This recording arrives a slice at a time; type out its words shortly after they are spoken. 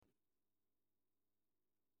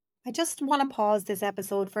I just want to pause this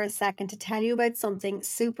episode for a second to tell you about something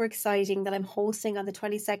super exciting that I'm hosting on the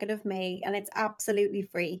 22nd of May, and it's absolutely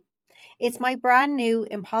free. It's my brand new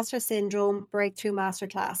Imposter Syndrome Breakthrough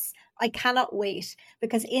Masterclass. I cannot wait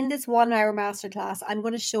because in this 1 hour masterclass, I'm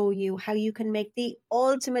going to show you how you can make the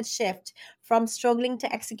ultimate shift from struggling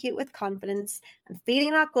to execute with confidence and feeling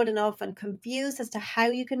not good enough and confused as to how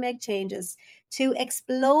you can make changes to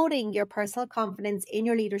exploding your personal confidence in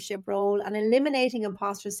your leadership role and eliminating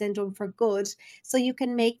imposter syndrome for good so you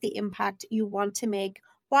can make the impact you want to make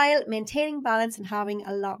while maintaining balance and having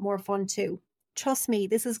a lot more fun too. Trust me,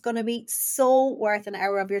 this is going to be so worth an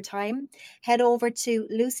hour of your time. Head over to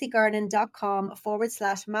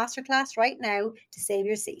lucygarnon.com/masterclass right now to save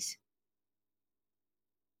your seat.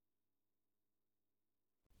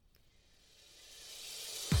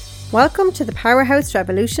 Welcome to the Powerhouse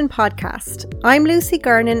Revolution podcast. I'm Lucy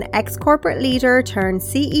Garnon, ex-corporate leader turned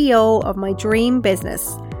CEO of my dream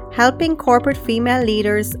business, helping corporate female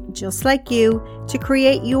leaders just like you to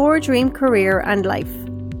create your dream career and life.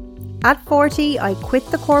 At 40, I quit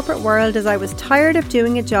the corporate world as I was tired of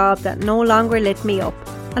doing a job that no longer lit me up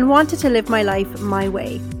and wanted to live my life my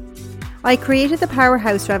way. I created the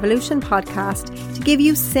Powerhouse Revolution podcast to give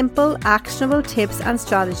you simple, actionable tips and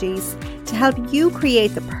strategies to help you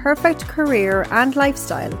create the perfect career and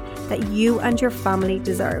lifestyle that you and your family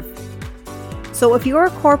deserve. So if you're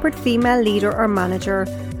a corporate female leader or manager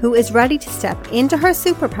who is ready to step into her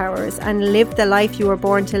superpowers and live the life you were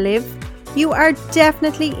born to live, you are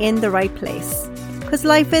definitely in the right place, because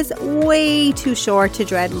life is way too short to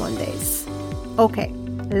dread Mondays. Okay,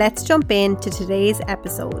 let's jump into today's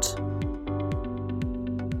episode.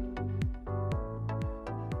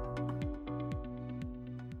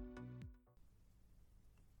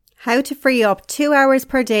 How to free up 2 hours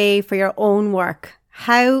per day for your own work.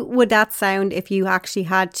 How would that sound if you actually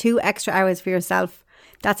had 2 extra hours for yourself?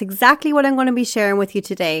 That's exactly what I'm going to be sharing with you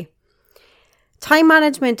today. Time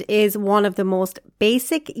management is one of the most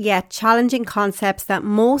basic yet challenging concepts that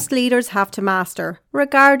most leaders have to master,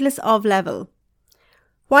 regardless of level.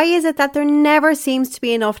 Why is it that there never seems to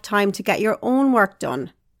be enough time to get your own work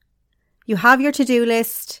done? You have your to-do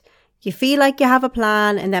list, you feel like you have a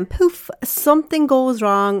plan, and then poof, something goes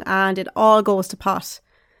wrong and it all goes to pot.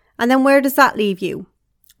 And then where does that leave you?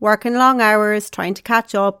 Working long hours, trying to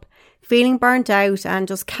catch up, feeling burnt out, and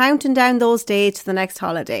just counting down those days to the next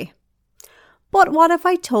holiday. But what if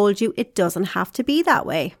I told you it doesn't have to be that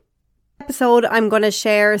way? In this episode, I'm going to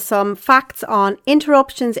share some facts on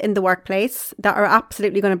interruptions in the workplace that are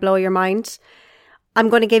absolutely going to blow your mind. I'm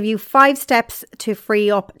going to give you 5 steps to free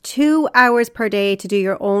up 2 hours per day to do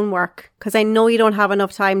your own work, because I know you don't have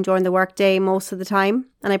enough time during the workday most of the time.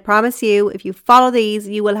 And I promise you, if you follow these,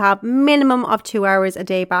 you will have minimum of 2 hours a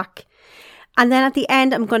day back. And then at the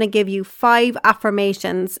end, I'm going to give you 5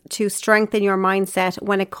 affirmations to strengthen your mindset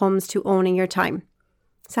when it comes to owning your time.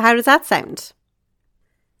 So how does that sound?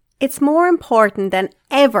 It's more important than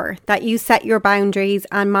ever that you set your boundaries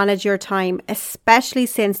and manage your time, especially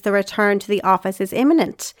since the return to the office is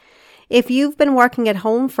imminent. If you've been working at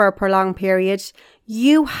home for a prolonged period,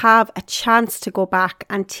 you have a chance to go back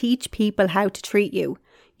and teach people how to treat you.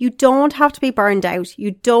 You don't have to be burned out.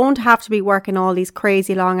 You don't have to be working all these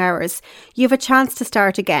crazy long hours. You have a chance to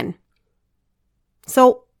start again.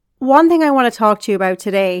 So one thing I want to talk to you about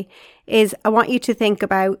today is I want you to think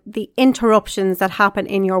about the interruptions that happen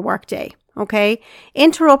in your workday. Okay?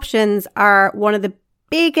 Interruptions are one of the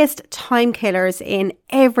biggest time killers in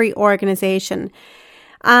every organization.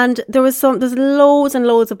 And there's loads and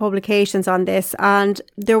loads of publications on this. And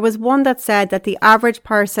there was one that said that the average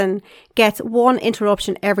person gets 1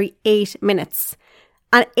 interruption every 8 minutes.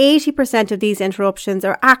 And 80% of these interruptions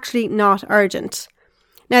are actually not urgent.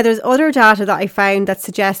 Now, there's other data that I found that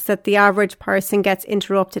suggests that the average person gets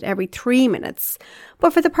interrupted every 3 minutes.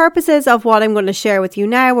 But for the purposes of what I'm going to share with you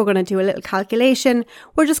now, we're going to do a little calculation.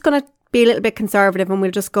 We're just going to be a little bit conservative and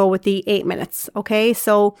we'll just go with the 8 minutes. Okay,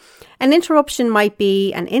 so an interruption might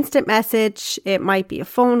be an instant message, it might be a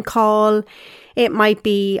phone call, it might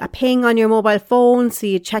be a ping on your mobile phone so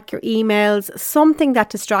you check your emails, something that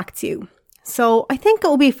distracts you. So I think it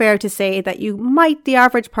will be fair to say that the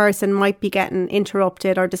average person might be getting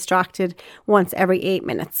interrupted or distracted once every 8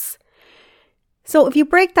 minutes. So if you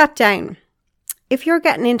break that down, if you're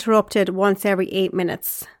getting interrupted once every 8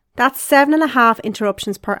 minutes, that's 7.5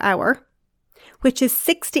 interruptions per hour, which is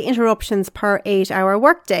 60 interruptions per 8-hour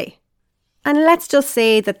workday. And let's just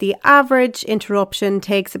say that the average interruption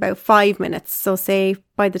takes about 5 minutes. So say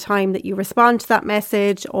by the time that you respond to that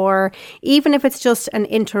message, or even if it's just an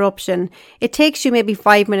interruption, it takes you maybe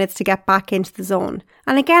 5 minutes to get back into the zone.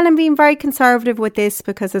 And again, I'm being very conservative with this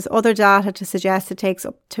because there's other data to suggest it takes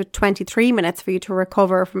up to 23 minutes for you to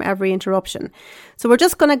recover from every interruption. So we're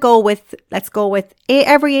just going to let's go with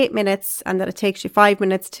every 8 minutes, and that it takes you 5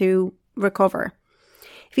 minutes to recover.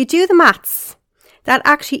 If you do the maths, that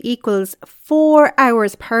actually equals 4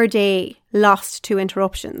 hours per day lost to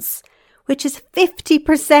interruptions, which is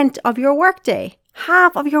 50% of your workday,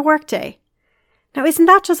 half of your workday. Now, isn't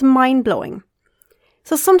that just mind-blowing?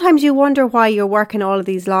 So sometimes you wonder why you're working all of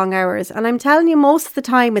these long hours, and I'm telling you, most of the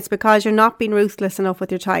time it's because you're not being ruthless enough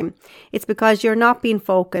with your time. It's because you're not being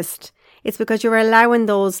focused. It's because you're allowing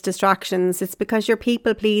those distractions. It's because you're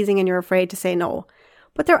people-pleasing and you're afraid to say no.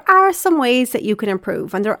 But there are some ways that you can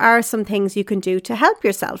improve, and there are some things you can do to help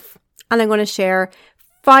yourself. And I'm going to share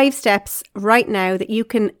 5 steps right now that you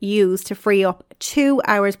can use to free up 2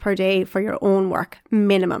 hours per day for your own work,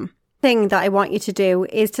 minimum. Thing that I want you to do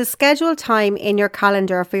is to schedule time in your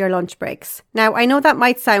calendar for your lunch breaks. Now, I know that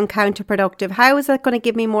might sound counterproductive. How is that going to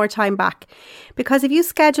give me more time back? Because if you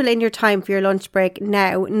schedule in your time for your lunch break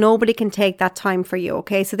now, nobody can take that time for you,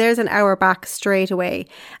 okay? So there's an hour back straight away.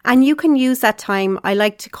 And you can use that time, I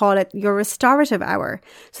like to call it your restorative hour.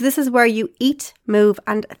 So this is where you eat, move,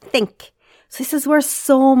 and think. So this is where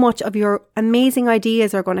so much of your amazing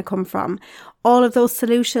ideas are going to come from. All of those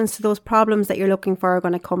solutions to those problems that you're looking for are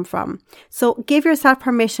going to come from. So give yourself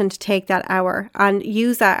permission to take that hour and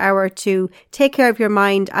use that hour to take care of your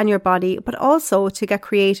mind and your body, but also to get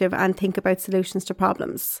creative and think about solutions to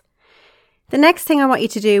problems. The next thing I want you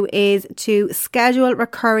to do is to schedule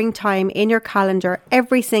recurring time in your calendar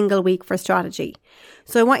every single week for strategy.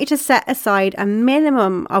 So I want you to set aside a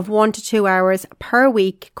minimum of 1 to 2 hours per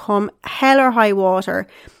week, come hell or high water,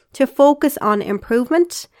 to focus on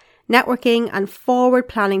improvement, networking, and forward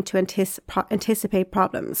planning to anticipate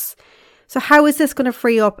problems. So how is this going to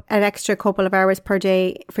free up an extra couple of hours per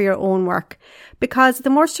day for your own work? Because the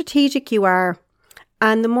more strategic you are,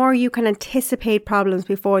 and the more you can anticipate problems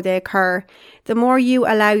before they occur, the more you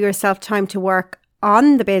allow yourself time to work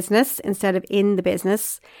on the business instead of in the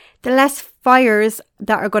business, the less fires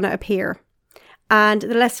that are going to appear. And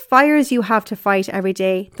the less fires you have to fight every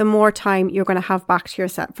day, the more time you're going to have back to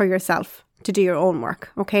yourself for yourself to do your own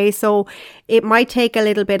work. Okay, so it might take a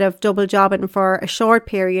little bit of double jobbing for a short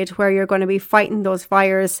period where you're going to be fighting those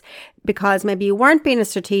fires because maybe you weren't being as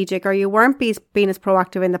strategic or you weren't being as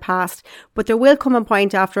proactive in the past, but there will come a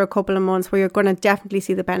point after a couple of months where you're going to definitely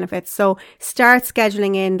see the benefits. So start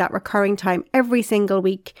scheduling in that recurring time every single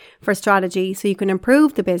week for strategy so you can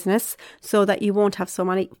improve the business so that you won't have so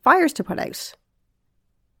many fires to put out.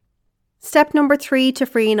 Step number 3 to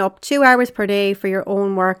freeing up 2 hours per day for your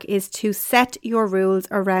own work is to set your rules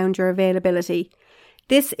around your availability.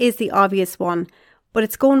 This is the obvious one, but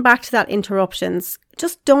it's going back to that interruptions.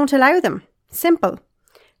 Just don't allow them. Simple.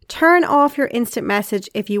 Turn off your instant message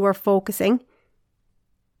if you are focusing.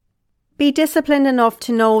 Be disciplined enough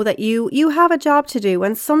to know that you have a job to do,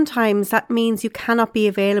 and sometimes that means you cannot be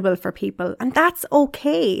available for people, and that's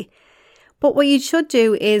okay. But what you should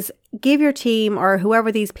do is give your team or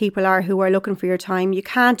whoever these people are who are looking for your time, you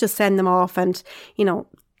can't just send them off and,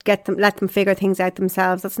 let them figure things out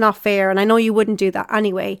themselves. That's not fair. And I know you wouldn't do that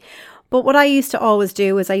anyway. But what I used to always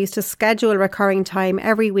do is I used to schedule recurring time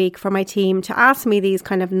every week for my team to ask me these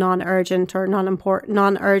kind of non-urgent or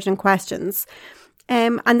non-urgent questions.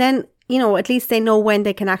 And then, at least they know when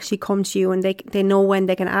they can actually come to you and they know when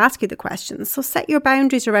they can ask you the questions. So set your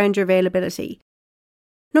boundaries around your availability.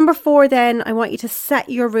 Number 4, then, I want you to set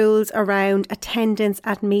your rules around attendance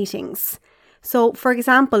at meetings. So, for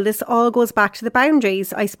example, this all goes back to the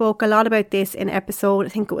boundaries. I spoke a lot about this in episode, I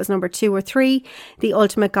think it was number 2 or 3, The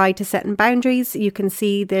Ultimate Guide to Setting Boundaries. You can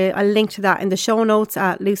see a link to that in the show notes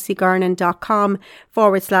at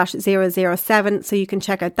lucygurnan.com/007, so you can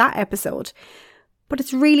check out that episode. But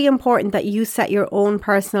it's really important that you set your own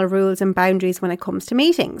personal rules and boundaries when it comes to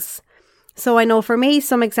meetings. So I know for me,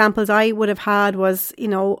 some examples I would have had was,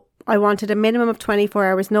 I wanted a minimum of 24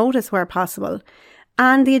 hours notice where possible,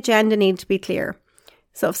 and the agenda needed to be clear.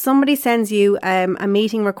 So if somebody sends you a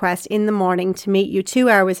meeting request in the morning to meet you 2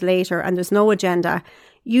 hours later and there's no agenda,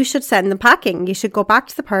 you should send them packing. You should go back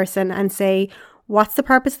to the person and say, what's the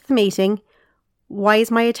purpose of the meeting? Why is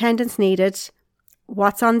my attendance needed?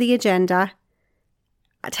 What's on the agenda?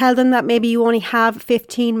 Tell them that maybe you only have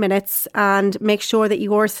 15 minutes and make sure that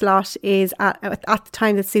your slot is at the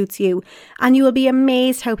time that suits you. And you will be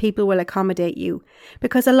amazed how people will accommodate you.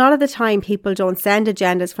 Because a lot of the time people don't send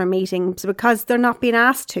agendas for meetings because they're not being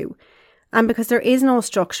asked to. And because there is no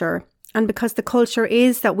structure, and because the culture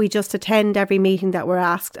is that we just attend every meeting that we're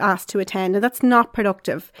asked to attend, and that's not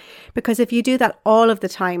productive. Because if you do that all of the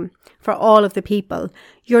time for all of the people,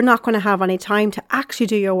 you're not going to have any time to actually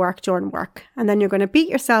do your work during work. And then you're going to beat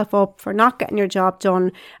yourself up for not getting your job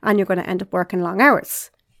done, and you're going to end up working long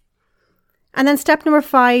hours. And then step number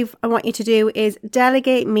 5, I want you to do is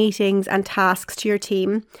delegate meetings and tasks to your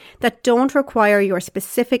team that don't require your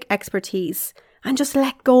specific expertise, and just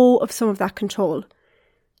let go of some of that control.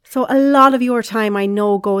 So a lot of your time, I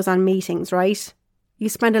know, goes on meetings, right? You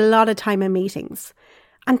spend a lot of time in meetings.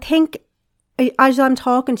 And think, as I'm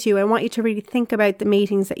talking to you, I want you to really think about the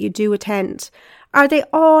meetings that you do attend. Are they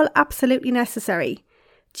all absolutely necessary?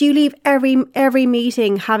 Do you leave every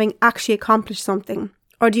meeting having actually accomplished something?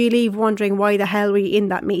 Or do you leave wondering why the hell were you in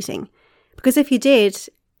that meeting? Because if you did,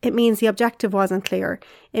 it means the objective wasn't clear.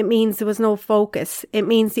 It means there was no focus. It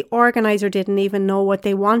means the organizer didn't even know what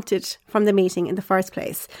they wanted from the meeting in the first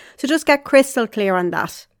place. So just get crystal clear on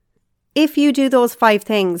that. If you do those 5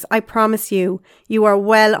 things, I promise you, you are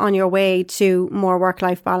well on your way to more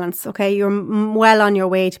work-life balance, okay? You're well on your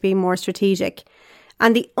way to being more strategic.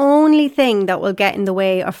 And the only thing that will get in the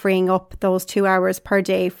way of freeing up those 2 hours per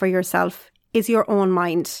day for yourself is your own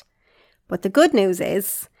mind. But the good news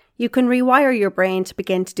is you can rewire your brain to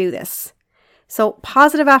begin to do this. So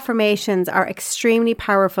positive affirmations are extremely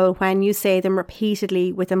powerful when you say them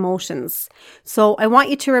repeatedly with emotions. So I want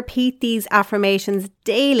you to repeat these affirmations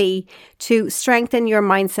daily to strengthen your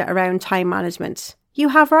mindset around time management. You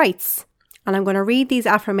have rights. And I'm going to read these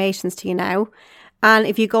affirmations to you now. And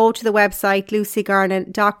if you go to the website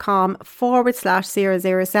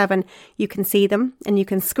lucygarnon.com/007, you can see them and you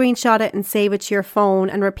can screenshot it and save it to your phone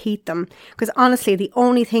and repeat them. Because honestly, the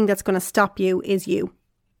only thing that's going to stop you is you.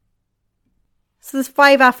 So there's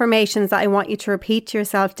 5 affirmations that I want you to repeat to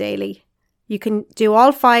yourself daily. You can do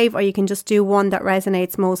all 5, or you can just do one that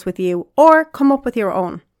resonates most with you, or come up with your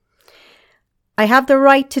own. I have the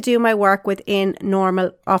right to do my work within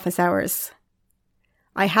normal office hours.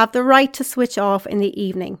 I have the right to switch off in the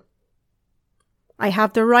evening. I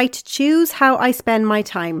have the right to choose how I spend my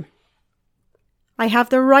time. I have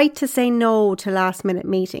the right to say no to last-minute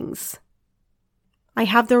meetings. I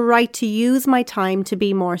have the right to use my time to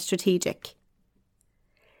be more strategic.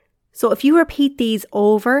 So if you repeat these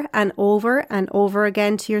over and over and over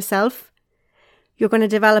again to yourself, you're going to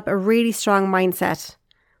develop a really strong mindset.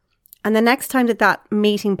 And the next time that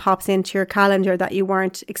meeting pops into your calendar that you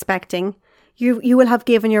weren't expecting, you will have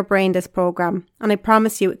given your brain this program, and I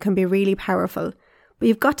promise you it can be really powerful. But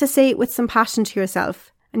you've got to say it with some passion to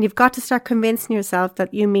yourself, and you've got to start convincing yourself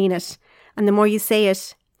that you mean it. And the more you say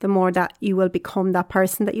it, the more that you will become that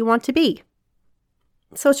person that you want to be.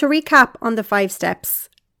 So to recap on the 5 steps.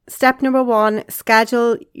 Step number 1,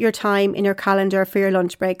 schedule your time in your calendar for your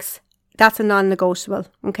lunch breaks. That's a non-negotiable,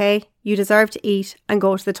 okay? You deserve to eat and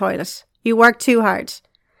go to the toilet. You work too hard.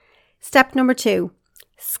 Step number 2,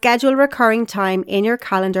 schedule recurring time in your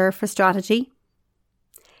calendar for strategy.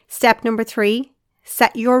 Step number 3,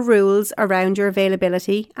 set your rules around your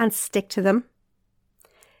availability and stick to them.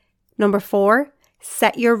 Number 4,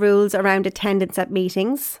 set your rules around attendance at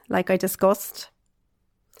meetings, like I discussed.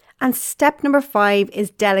 And step number 5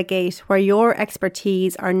 is delegate where your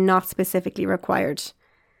expertise are not specifically required.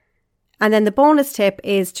 And then the bonus tip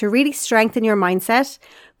is to really strengthen your mindset.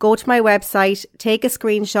 Go to my website, take a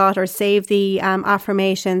screenshot or save the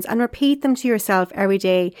affirmations and repeat them to yourself every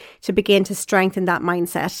day to begin to strengthen that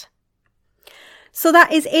mindset. So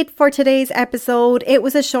that is it for today's episode. It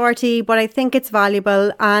was a shorty, but I think it's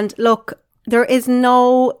valuable. And look, there's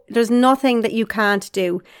nothing that you can't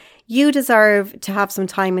do. You deserve to have some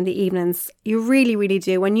time in the evenings. You really, really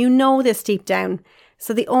do. And you know this deep down.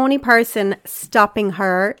 So the only person stopping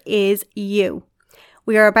her is you.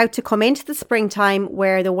 We are about to come into the springtime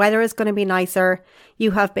where the weather is going to be nicer.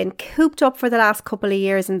 You have been cooped up for the last couple of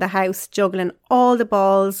years in the house, juggling all the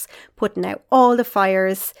balls, putting out all the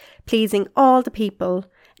fires, pleasing all the people.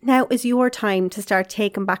 Now is your time to start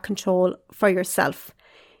taking back control for yourself.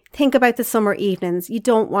 Think about the summer evenings. You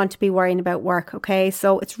don't want to be worrying about work, okay?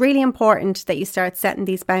 So it's really important that you start setting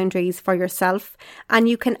these boundaries for yourself, and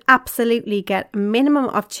you can absolutely get a minimum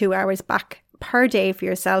of 2 hours back per day for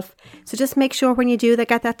yourself. So just make sure when you do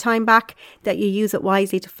get that time back that you use it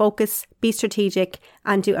wisely to focus, be strategic,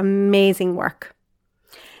 and do amazing work.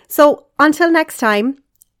 So until next time,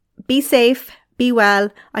 be safe. Be well.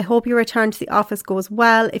 I hope your return to the office goes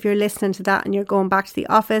well. If you're listening to that and you're going back to the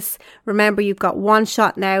office, remember you've got one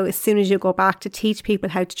shot now as soon as you go back to teach people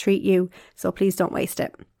how to treat you. So please don't waste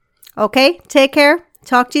it. Okay, take care.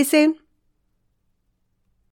 Talk to you soon.